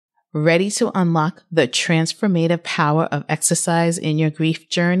Ready to unlock the transformative power of exercise in your grief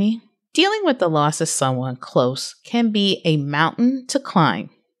journey? Dealing with the loss of someone close can be a mountain to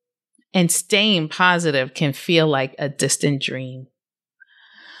climb, and staying positive can feel like a distant dream.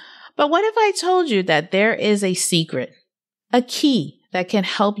 But what if I told you that there is a secret, a key that can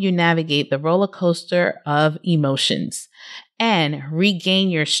help you navigate the roller coaster of emotions and regain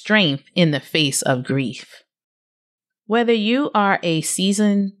your strength in the face of grief? Whether you are a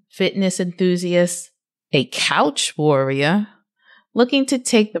seasoned fitness enthusiast, a couch warrior, looking to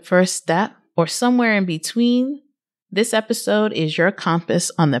take the first step, or somewhere in between, this episode is your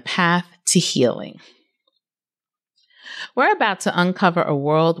compass on the path to healing. We're about to uncover a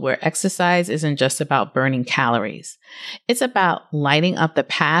world where exercise isn't just about burning calories. It's about lighting up the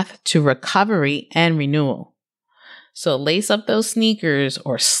path to recovery and renewal. So lace up those sneakers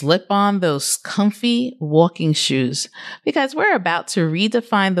or slip on those comfy walking shoes, because we're about to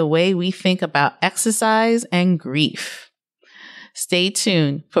redefine the way we think about exercise and grief. Stay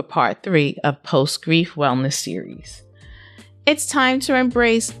tuned for part 3 of Post-Grief Wellness Series. It's time to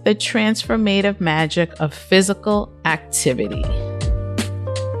embrace the transformative magic of physical activity.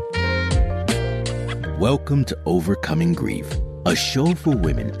 Welcome to Overcoming Grief, a show for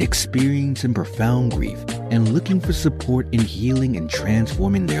women experiencing profound grief and looking for support in healing and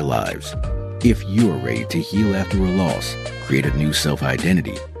transforming their lives. If you are ready to heal after a loss, create a new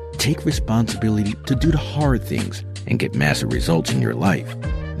self-identity, take responsibility to do the hard things, and get massive results in your life,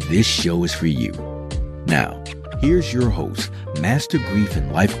 this show is for you. Now, here's your host, Master Grief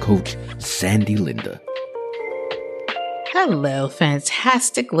and Life Coach, Sandy Linda. Hello,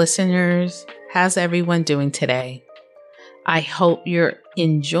 fantastic listeners. How's everyone doing today? I hope you're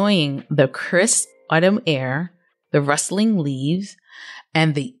enjoying the crisp autumn air, the rustling leaves,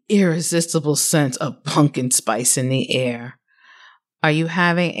 and the irresistible scent of pumpkin spice in the air. Are you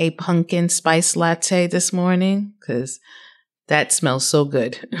having a pumpkin spice latte this morning? Because that smells so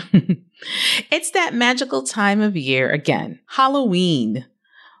good. It's that magical time of year again, Halloween.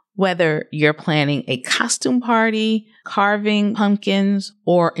 Whether you're planning a costume party, carving pumpkins,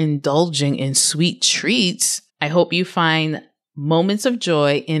 or indulging in sweet treats, I hope you find moments of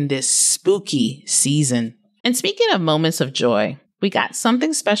joy in this spooky season. And speaking of moments of joy, we got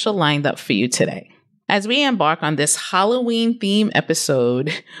something special lined up for you today. As we embark on this Halloween theme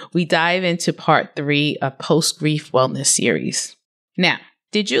episode, we dive into part 3 of Post-Grief Wellness Series. Now,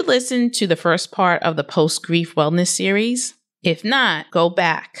 did you listen to the first part of the Post-Grief Wellness Series? If not, go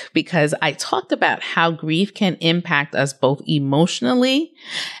back, because I talked about how grief can impact us both emotionally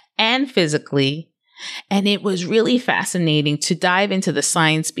and physically, and it was really fascinating to dive into the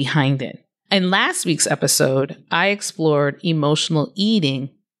science behind it. In last week's episode, I explored emotional eating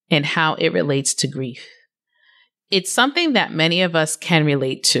and how it relates to grief. It's something that many of us can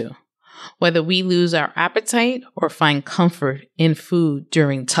relate to, whether we lose our appetite or find comfort in food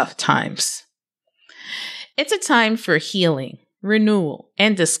during tough times. It's a time for healing, renewal,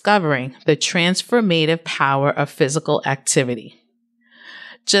 and discovering the transformative power of physical activity.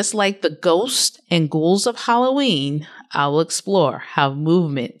 Just like the ghosts and ghouls of Halloween, I will explore how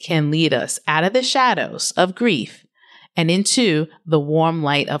movement can lead us out of the shadows of grief and into the warm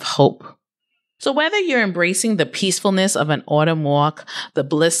light of hope. So whether you're embracing the peacefulness of an autumn walk, the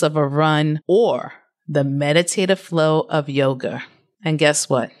bliss of a run, or the meditative flow of yoga, and guess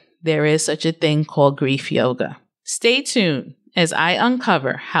what? There is such a thing called grief yoga. Stay tuned as I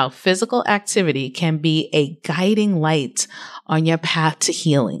uncover how physical activity can be a guiding light on your path to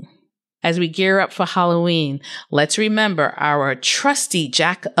healing. As we gear up for Halloween, let's remember our trusty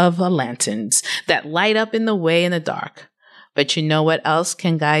jack-o'-lanterns that light up in the way in the dark. But you know what else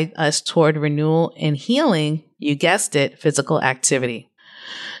can guide us toward renewal and healing? You guessed it, physical activity.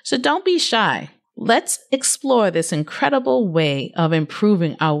 So don't be shy. Let's explore this incredible way of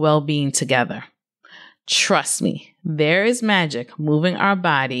improving our well-being together. Trust me, there is magic moving our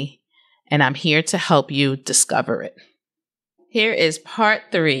body, and I'm here to help you discover it. Here is part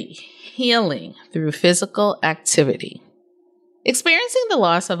 3, healing through physical activity. Experiencing the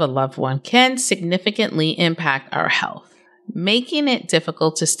loss of a loved one can significantly impact our health, making it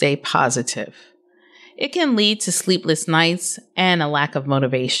difficult to stay positive. It can lead to sleepless nights and a lack of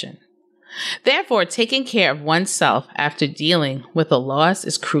motivation. Therefore, taking care of oneself after dealing with a loss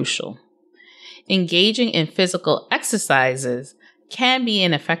is crucial. Engaging in physical exercises can be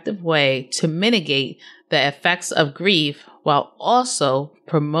an effective way to mitigate the effects of grief while also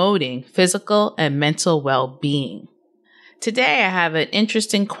promoting physical and mental well-being. Today, I have an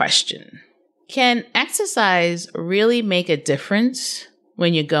interesting question. Can exercise really make a difference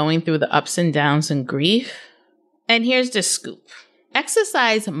when you're going through the ups and downs in grief? And here's the scoop.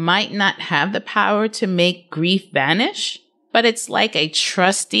 Exercise might not have the power to make grief vanish, but it's like a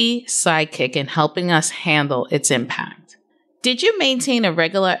trusty sidekick in helping us handle its impact. Did you maintain a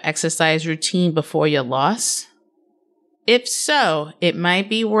regular exercise routine before your loss? If so, it might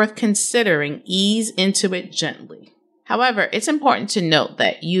be worth considering ease into it gently. However, it's important to note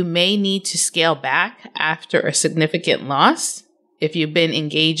that you may need to scale back after a significant loss if you've been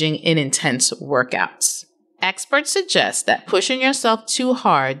engaging in intense workouts. Experts suggest that pushing yourself too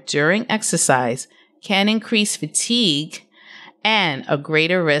hard during exercise can increase fatigue and a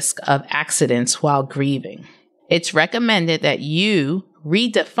greater risk of accidents while grieving. It's recommended that you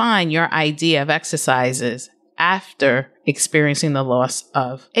redefine your idea of exercises after experiencing the loss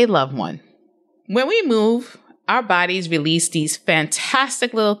of a loved one. When we move, our bodies release these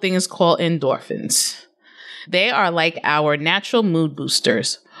fantastic little things called endorphins. They are like our natural mood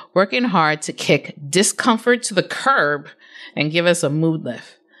boosters, working hard to kick discomfort to the curb and give us a mood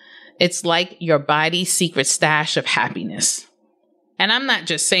lift. It's like your body's secret stash of happiness. And I'm not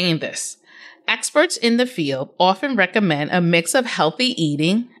just saying this. Experts in the field often recommend a mix of healthy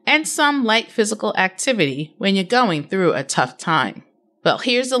eating and some light physical activity when you're going through a tough time. Well,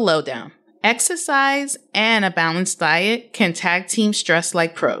 here's the lowdown. Exercise and a balanced diet can tag team stress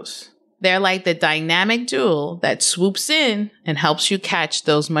like pros. They're like the dynamic duo that swoops in and helps you catch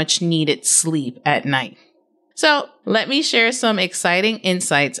those much needed sleep at night. So let me share some exciting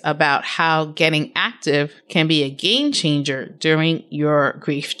insights about how getting active can be a game changer during your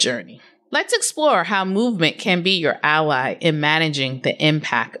grief journey. Let's explore how movement can be your ally in managing the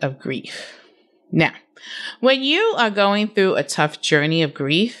impact of grief. Now, when you are going through a tough journey of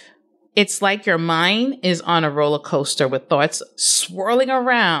grief, it's like your mind is on a roller coaster with thoughts swirling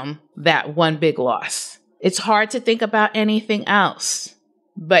around that one big loss. It's hard to think about anything else.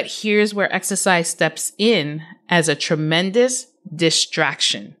 But here's where exercise steps in as a tremendous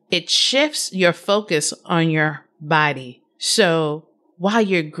distraction. It shifts your focus on your body. So while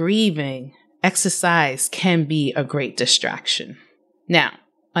you're grieving, exercise can be a great distraction. Now,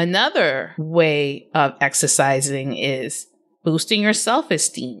 another way of exercising is boosting your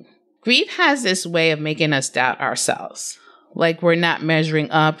self-esteem. Grief has this way of making us doubt ourselves, like we're not measuring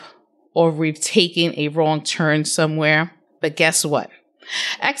up or we've taken a wrong turn somewhere. But guess what?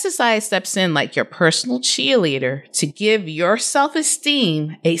 Exercise steps in like your personal cheerleader to give your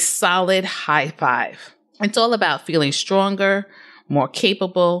self-esteem a solid high five. It's all about feeling stronger, more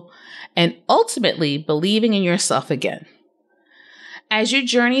capable, and ultimately believing in yourself again. As you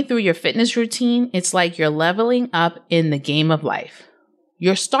journey through your fitness routine, it's like you're leveling up in the game of life.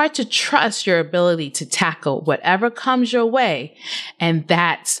 You'll start to trust your ability to tackle whatever comes your way, and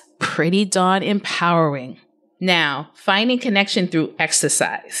that's pretty darn empowering. Now, finding connection through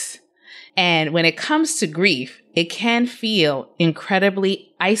exercise. And when it comes to grief, it can feel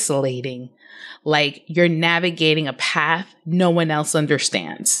incredibly isolating, like you're navigating a path no one else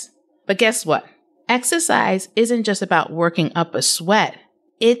understands. But guess what? Exercise isn't just about working up a sweat.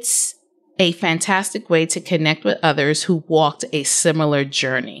 It's a fantastic way to connect with others who walked a similar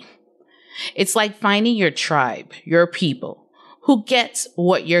journey. It's like finding your tribe, your people, who gets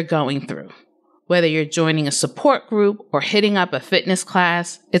what you're going through. Whether you're joining a support group or hitting up a fitness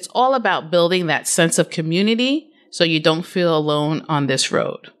class, it's all about building that sense of community so you don't feel alone on this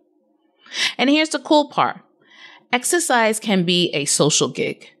road. And here's the cool part. Exercise can be a social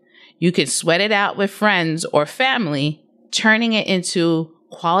gig. You can sweat it out with friends or family, turning it into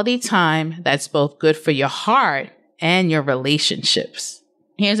quality time that's both good for your heart and your relationships.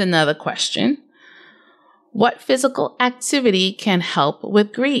 Here's another question. What physical activity can help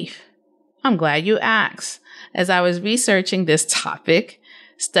with grief? I'm glad you asked. As I was researching this topic,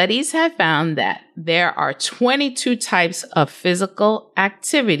 studies have found that there are 22 types of physical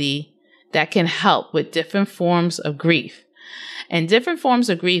activity that can help with different forms of grief. And different forms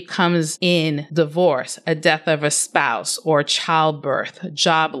of grief comes in divorce, a death of a spouse, or childbirth,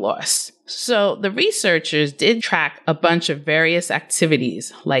 job loss. So the researchers did track a bunch of various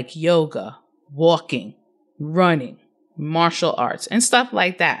activities like yoga, walking, running, martial arts, and stuff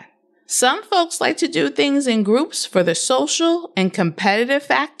like that. Some folks like to do things in groups for the social and competitive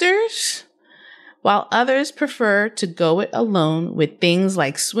factors, while others prefer to go it alone with things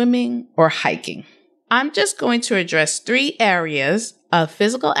like swimming or hiking. I'm just going to address 3 areas of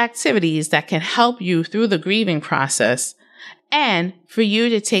physical activities that can help you through the grieving process and for you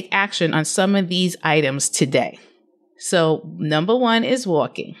to take action on some of these items today. So, number 1 is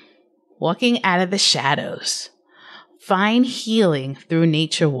walking. Walking out of the shadows. Find healing through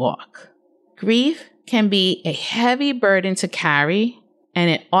nature walk. Grief can be a heavy burden to carry, and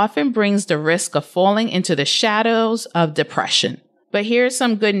it often brings the risk of falling into the shadows of depression. But here's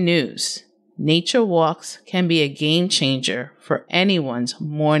some good news. Nature walks can be a game changer for anyone's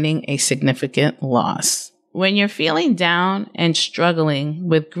mourning a significant loss. When you're feeling down and struggling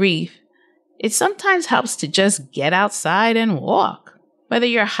with grief, it sometimes helps to just get outside and walk. Whether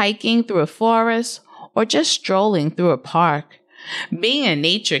you're hiking through a forest or just strolling through a park, being in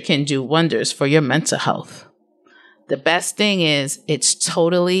nature can do wonders for your mental health. The best thing is it's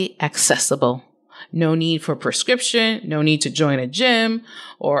totally accessible. No need for prescription, no need to join a gym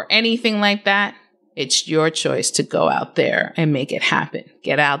or anything like that. It's your choice to go out there and make it happen.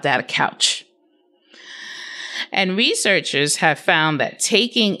 Get out that couch. And researchers have found that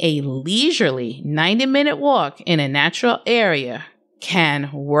taking a leisurely 90-minute walk in a natural area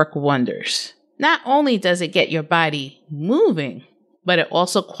can work wonders. Not only does it get your body moving, but it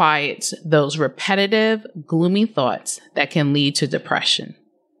also quiets those repetitive, gloomy thoughts that can lead to depression.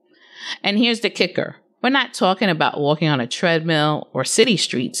 And here's the kicker. We're not talking about walking on a treadmill or city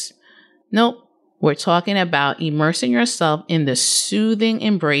streets. Nope. We're talking about immersing yourself in the soothing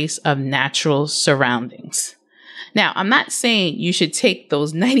embrace of natural surroundings. Now, I'm not saying you should take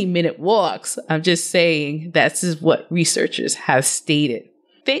those 90-minute walks. I'm just saying this is what researchers have stated.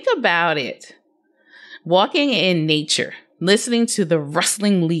 Think about it. Walking in nature, listening to the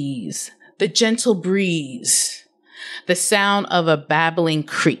rustling leaves, the gentle breeze, the sound of a babbling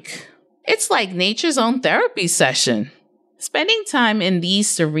creek. It's like nature's own therapy session. Spending time in these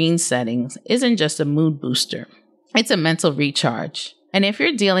serene settings isn't just a mood booster. It's a mental recharge. And if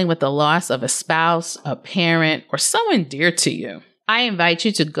you're dealing with the loss of a spouse, a parent, or someone dear to you, I invite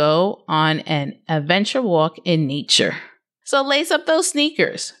you to go on an adventure walk in nature. So lace up those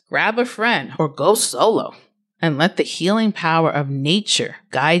sneakers, grab a friend, or go solo, and let the healing power of nature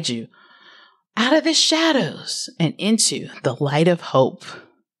guide you out of the shadows and into the light of hope.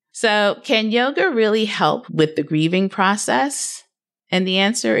 So, can yoga really help with the grieving process? And the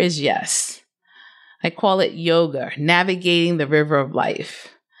answer is yes. I call it yoga, navigating the river of life.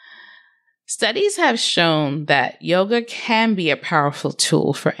 Studies have shown that yoga can be a powerful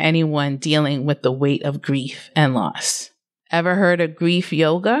tool for anyone dealing with the weight of grief and loss. Ever heard of grief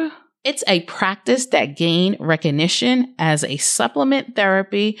yoga? It's a practice that gained recognition as a supplement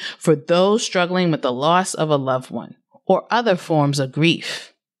therapy for those struggling with the loss of a loved one or other forms of grief.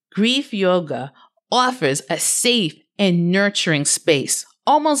 Grief yoga offers a safe and nurturing space,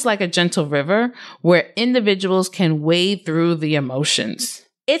 almost like a gentle river, where individuals can wade through the emotions.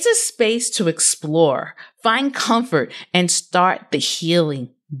 It's a space to explore, find comfort, and start the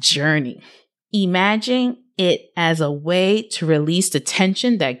healing journey. Imagine it as a way to release the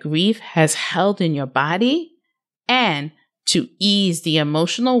tension that grief has held in your body and to ease the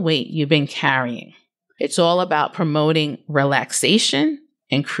emotional weight you've been carrying. It's all about promoting relaxation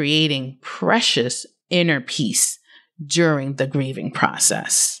and creating precious inner peace during the grieving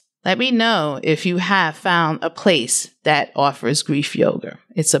process. Let me know if you have found a place that offers grief yoga.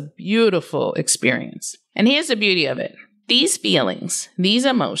 It's a beautiful experience. And here's the beauty of it. These feelings, these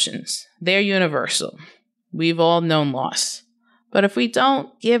emotions, they're universal. We've all known loss. But if we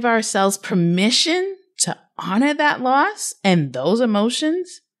don't give ourselves permission to honor that loss and those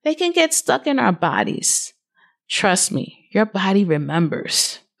emotions, they can get stuck in our bodies. Trust me, your body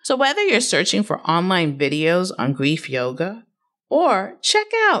remembers. So whether you're searching for online videos on grief yoga, or check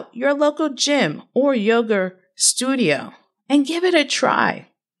out your local gym or yoga studio and give it a try.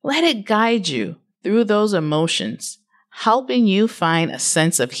 Let it guide you through those emotions, helping you find a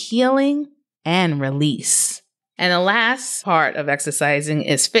sense of healing and release. And the last part of exercising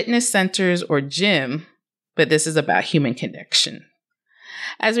is fitness centers or gym, but this is about human connection.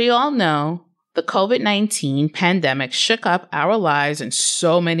 As we all know, the COVID-19 pandemic shook up our lives in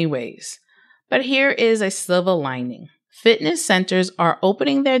so many ways. But here is a silver lining. Fitness centers are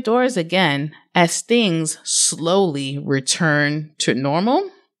opening their doors again as things slowly return to normal.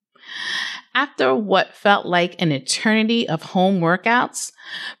 After what felt like an eternity of home workouts,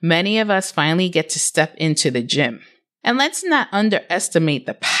 many of us finally get to step into the gym. And let's not underestimate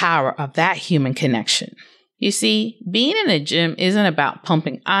the power of that human connection. You see, being in a gym isn't about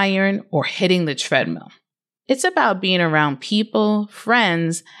pumping iron or hitting the treadmill. It's about being around people,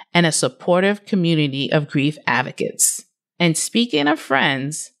 friends, and a supportive community of grief advocates. And speaking of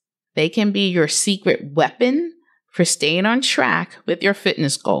friends, they can be your secret weapon for staying on track with your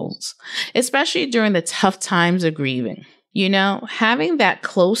fitness goals, especially during the tough times of grieving. You know, having that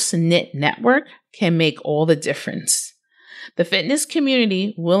close-knit network can make all the difference. The fitness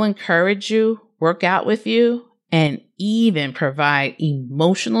community will encourage you, work out with you, and even provide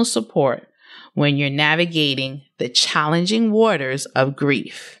emotional support when you're navigating the challenging waters of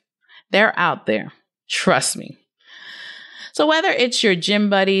grief. They're out there. Trust me. So whether it's your gym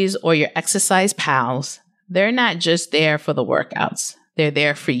buddies or your exercise pals, they're not just there for the workouts. They're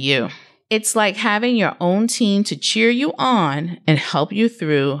there for you. It's like having your own team to cheer you on and help you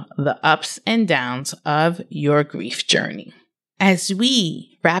through the ups and downs of your grief journey. As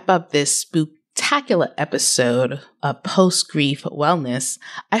we wrap up this spectacular episode of Post-Grief Wellness,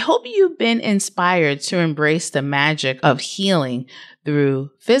 I hope you've been inspired to embrace the magic of healing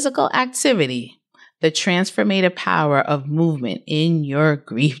through physical activity, the transformative power of movement in your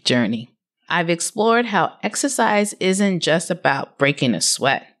grief journey. I've explored how exercise isn't just about breaking a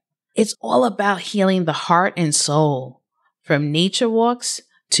sweat. It's all about healing the heart and soul. From nature walks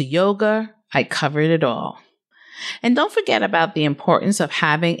to yoga, I covered it all. And don't forget about the importance of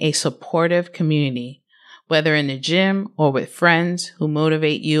having a supportive community, whether in the gym or with friends who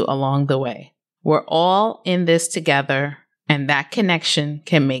motivate you along the way. We're all in this together, and that connection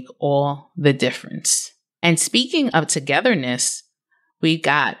can make all the difference. And speaking of togetherness, we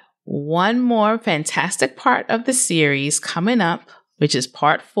got one more fantastic part of the series coming up, which is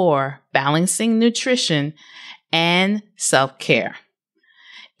part 4, balancing nutrition and self-care.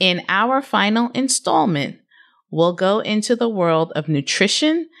 In our final installment, we'll go into the world of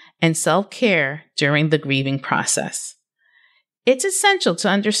nutrition and self-care during the grieving process. It's essential to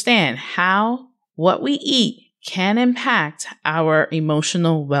understand how what we eat can impact our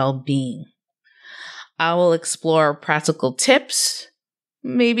emotional well-being. I will explore practical tips,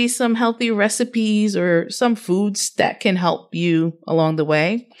 maybe some healthy recipes or some foods that can help you along the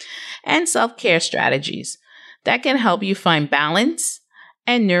way, and self-care strategies that can help you find balance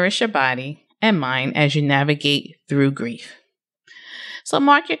and nourish your body and mind as you navigate through grief. So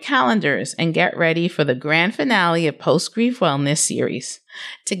mark your calendars and get ready for the grand finale of Post-Grief Wellness series.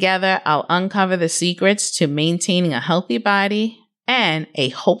 Together, I'll uncover the secrets to maintaining a healthy body and a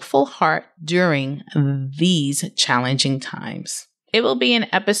hopeful heart during these challenging times. It will be an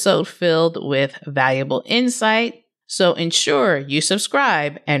episode filled with valuable insight, so ensure you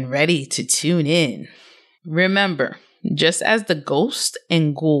subscribe and ready to tune in. Remember, just as the ghosts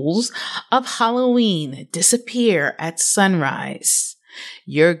and ghouls of Halloween disappear at sunrise,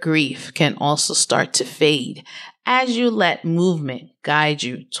 your grief can also start to fade as you let movement guide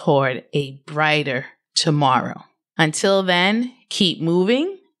you toward a brighter tomorrow. Until then, keep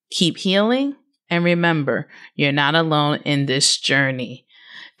moving, keep healing, and remember, you're not alone in this journey.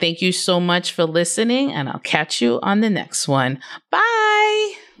 Thank you so much for listening, and I'll catch you on the next one.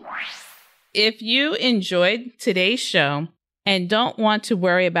 Bye! If you enjoyed today's show and don't want to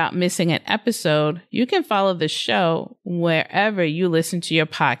worry about missing an episode, you can follow the show wherever you listen to your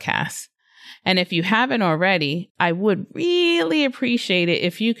podcasts. And if you haven't already, I would really appreciate it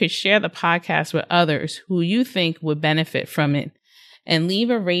if you could share the podcast with others who you think would benefit from it, and leave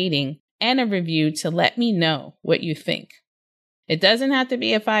a rating and a review to let me know what you think. It doesn't have to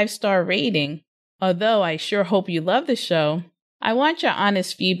be a 5-star rating, although I sure hope you love the show. I want your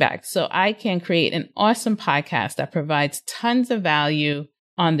honest feedback so I can create an awesome podcast that provides tons of value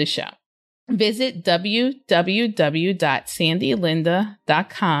on the show. Visit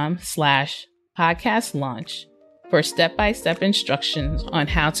www.sandylinda.com/podcast launch for step-by-step instructions on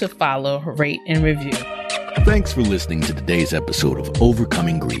how to follow, rate, and review. Thanks for listening to today's episode of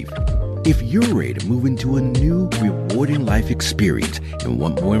Overcoming Grief. If you're ready to move into a new, rewarding life experience and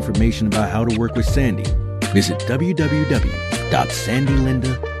want more information about how to work with Sandy, visit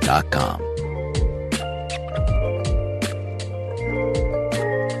www.sandylinda.com.